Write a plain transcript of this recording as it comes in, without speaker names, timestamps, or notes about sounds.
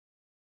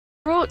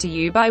Brought to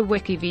you by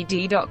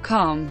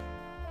WikiVidi.com.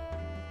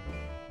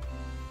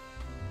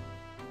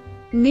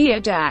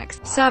 Nia Jax.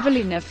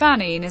 Savelina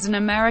Fanene is an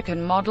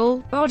American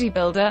model,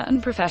 bodybuilder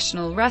and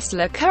professional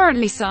wrestler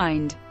currently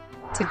signed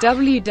to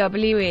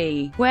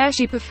WWE, where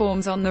she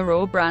performs on the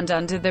Raw brand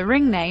under the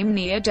ring name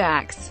Nia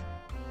Jax.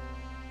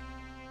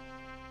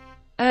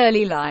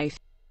 Early life.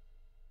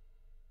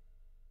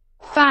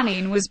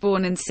 Fanene was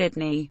born in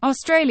Sydney,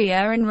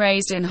 Australia and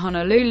raised in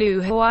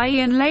Honolulu,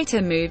 Hawaii, and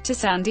later moved to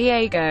San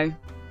Diego,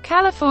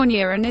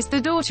 California, and is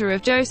the daughter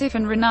of Joseph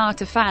and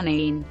Renata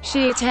Fanene.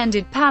 She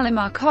attended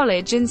Palomar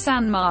College in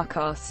San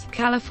Marcos,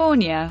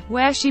 California,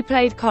 where she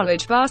played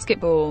college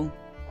basketball.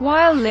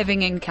 While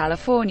living in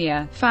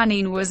California,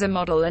 Fanene was a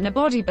model and a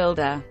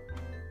bodybuilder.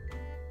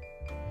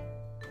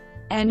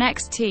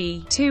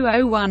 NXT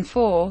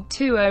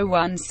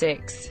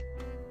 2014-2016.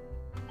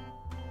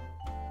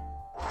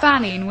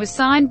 Fanene was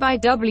signed by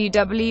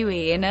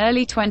WWE in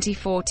early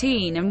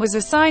 2014 and was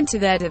assigned to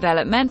their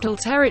developmental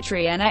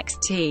territory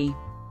NXT,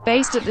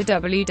 based at the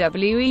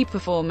WWE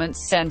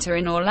Performance Center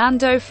in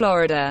Orlando,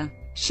 Florida.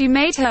 She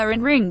made her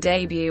in-ring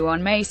debut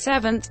on May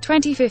 7,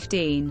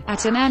 2015,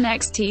 at an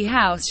NXT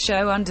house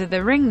show under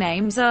the ring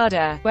name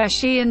Zada, where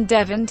she and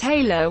Devin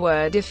Taylor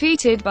were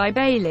defeated by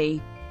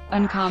Bayley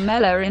and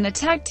Carmella in a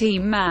tag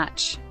team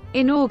match.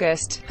 In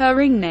August, her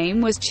ring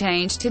name was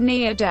changed to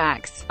Nia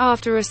Jax.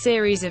 After a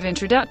series of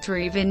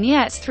introductory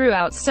vignettes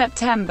throughout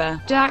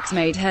September, Jax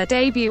made her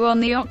debut on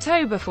the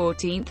October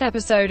 14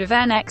 episode of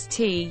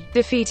NXT,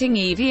 defeating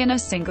Evie in a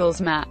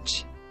singles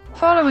match.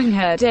 Following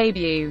her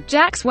debut,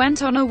 Jax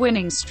went on a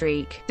winning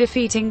streak,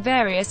 defeating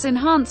various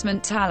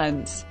enhancement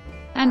talents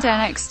and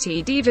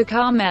NXT diva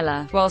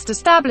Carmella, whilst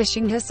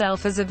establishing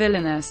herself as a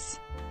villainess.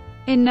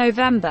 In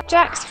November,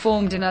 Jax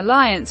formed an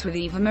alliance with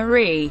Eva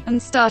Marie,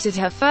 and started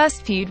her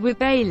first feud with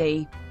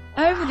Bayley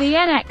over the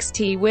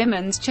NXT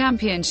Women's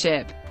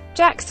Championship.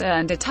 Jax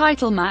earned a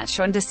title match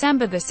on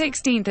December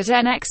 16 at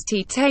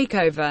NXT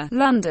TakeOver,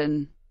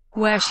 London,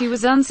 where she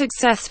was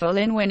unsuccessful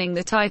in winning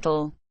the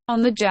title.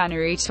 On the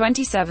January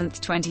 27,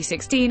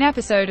 2016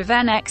 episode of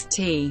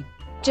NXT,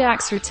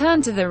 Jax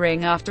returned to the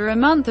ring after a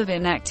month of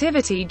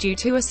inactivity due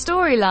to a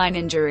storyline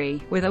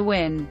injury, with a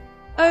win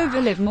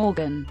over Liv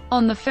Morgan.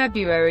 On the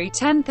February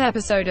 10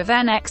 episode of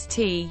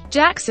NXT,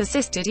 Jax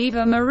assisted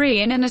Eva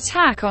Marie in an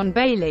attack on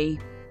Bayley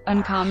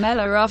and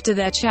Carmella after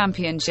their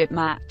championship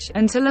match,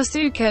 until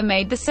Asuka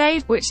made the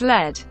save, which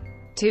led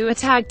to a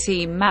tag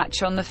team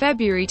match on the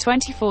February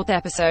 24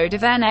 episode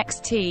of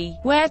NXT,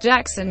 where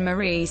Jax and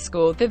Marie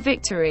scored the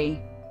victory.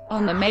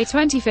 On the May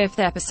 25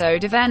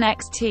 episode of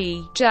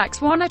NXT, Jax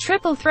won a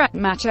triple threat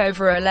match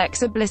over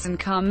Alexa Bliss and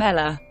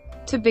Carmella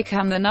to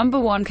become the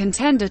 #1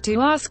 contender to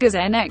Asuka's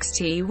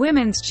NXT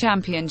Women's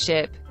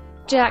Championship.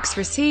 Jax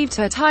received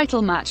her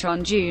title match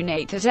on June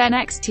 8 at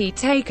NXT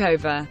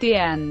TakeOver, The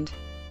End,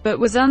 but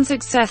was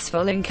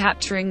unsuccessful in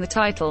capturing the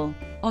title.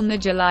 On the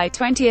July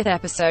 20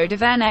 episode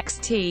of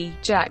NXT,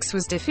 Jax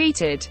was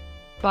defeated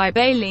by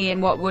Bayley in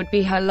what would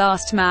be her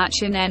last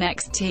match in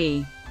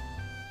NXT.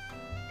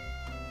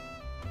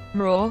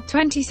 Raw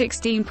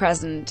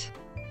 2016-present.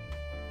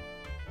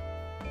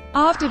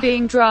 After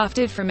being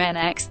drafted from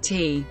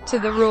NXT to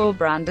the Raw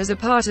brand as a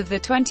part of the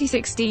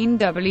 2016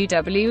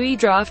 WWE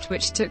Draft,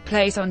 which took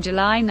place on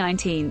July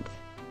 19,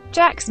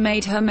 Jax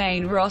made her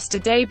main roster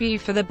debut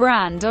for the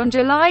brand on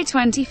July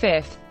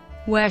 25,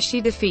 where she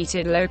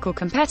defeated local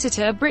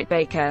competitor Britt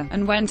Baker,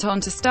 and went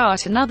on to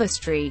start another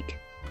streak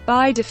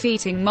by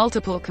defeating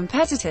multiple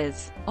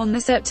competitors. On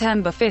the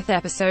September 5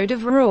 episode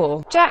of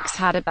Raw, Jax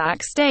had a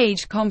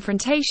backstage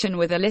confrontation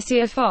with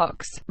Alicia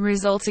Fox,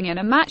 resulting in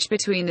a match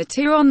between the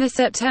two on the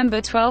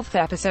September 12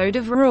 episode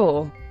of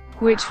Raw,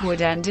 which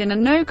would end in a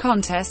no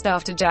contest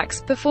after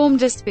Jax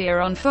performed a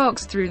spear on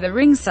Fox through the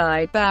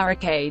ringside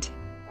barricade.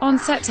 On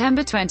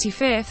September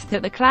 25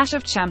 at the Clash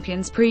of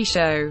Champions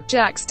pre-show,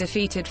 Jax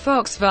defeated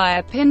Fox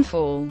via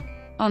pinfall.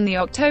 On the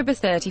October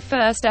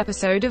 31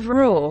 episode of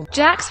Raw,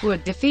 Jax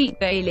would defeat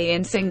Bayley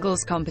in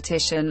singles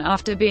competition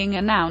after being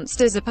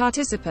announced as a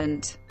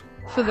participant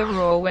for the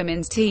Raw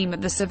Women's team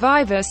at the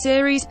Survivor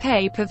Series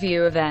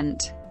pay-per-view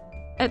event.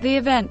 At the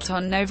event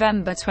on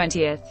November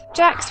 20,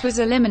 Jax was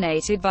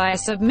eliminated via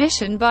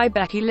submission by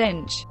Becky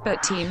Lynch,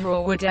 but Team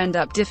Raw would end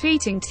up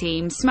defeating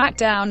Team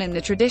SmackDown in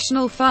the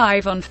traditional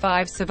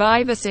 5-on-5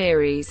 Survivor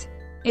Series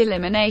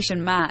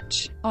elimination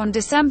match. On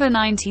December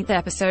 19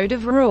 episode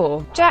of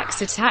Raw,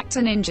 Jax attacked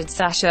and injured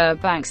Sasha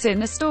Banks in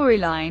the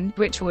storyline,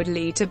 which would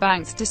lead to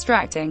Banks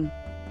distracting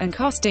and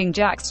costing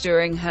Jax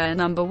during her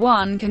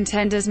 #1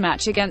 contenders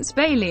match against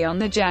Bayley on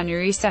the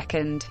January 2,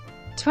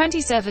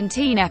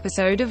 2017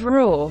 episode of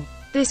Raw.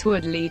 This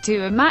would lead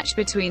to a match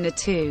between the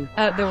two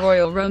at the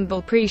Royal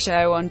Rumble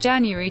pre-show on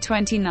January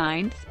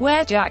 29,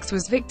 where Jax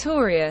was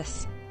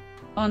victorious.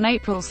 On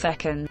April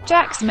 2,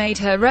 Jax made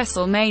her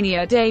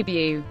WrestleMania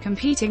debut,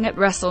 competing at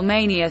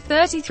WrestleMania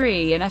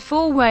 33 in a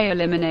four-way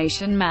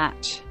elimination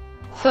match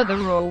for the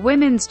Raw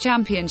Women's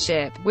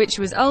Championship, which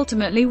was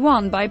ultimately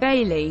won by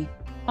Bayley.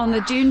 On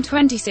the June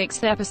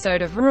 26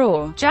 episode of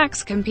Raw,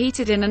 Jax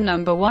competed in a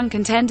 #1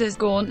 Contenders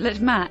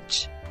Gauntlet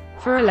match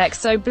for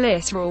Alexa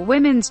Bliss Raw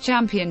Women's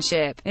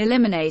Championship,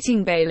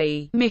 eliminating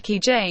Bayley, Mickie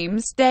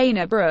James,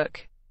 Dana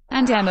Brooke,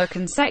 and Emma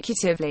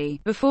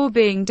consecutively, before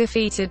being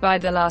defeated by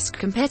the last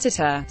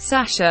competitor,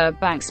 Sasha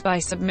Banks, by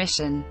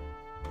submission.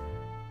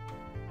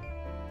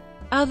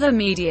 Other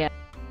media.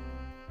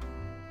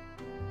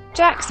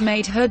 Jax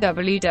made her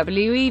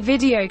WWE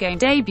video game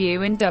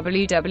debut in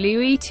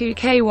WWE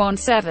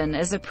 2K17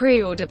 as a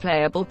pre-order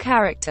playable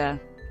character.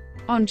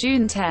 On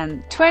June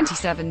 10,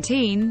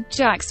 2017,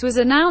 Jax was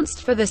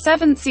announced for the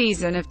 7th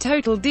season of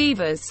Total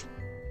Divas.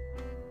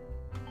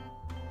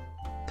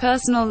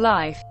 Personal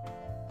life.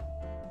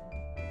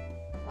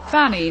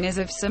 Fanene is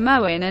of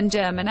Samoan and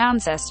German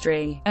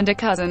ancestry, and a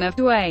cousin of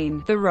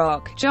Dwayne "The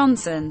Rock"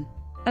 Johnson.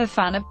 A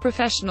fan of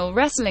professional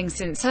wrestling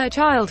since her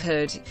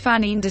childhood,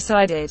 Fanene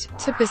decided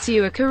to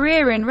pursue a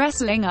career in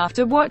wrestling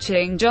after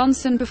watching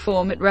Johnson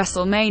perform at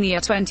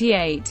WrestleMania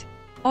 28.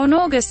 On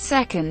August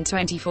 2,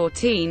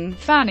 2014,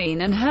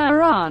 Fanene and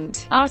her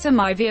aunt,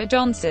 Artemisia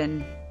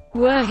Johnson,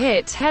 were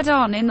hit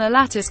head-on in the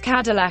latter's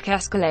Cadillac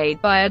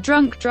Escalade by a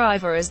drunk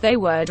driver as they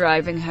were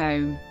driving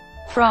home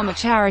from a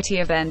charity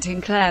event in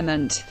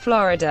Clermont,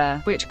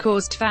 Florida, which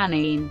caused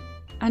Fanene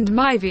and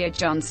Mivia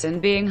Johnson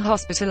being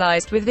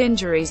hospitalized with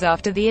injuries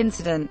after the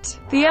incident.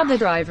 The other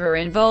driver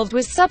involved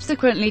was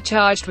subsequently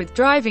charged with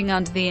driving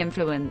under the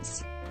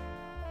influence.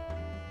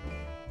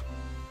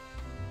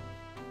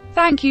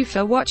 Thank you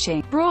for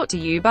watching, brought to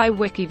you by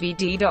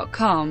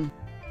WikiVidi.com.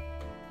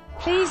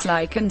 Please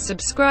like and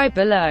subscribe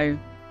below.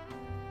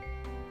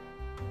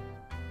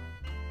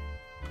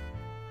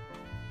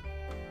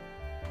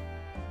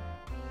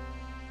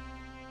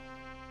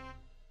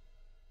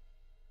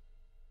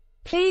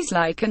 Please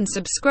like and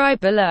subscribe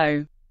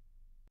below.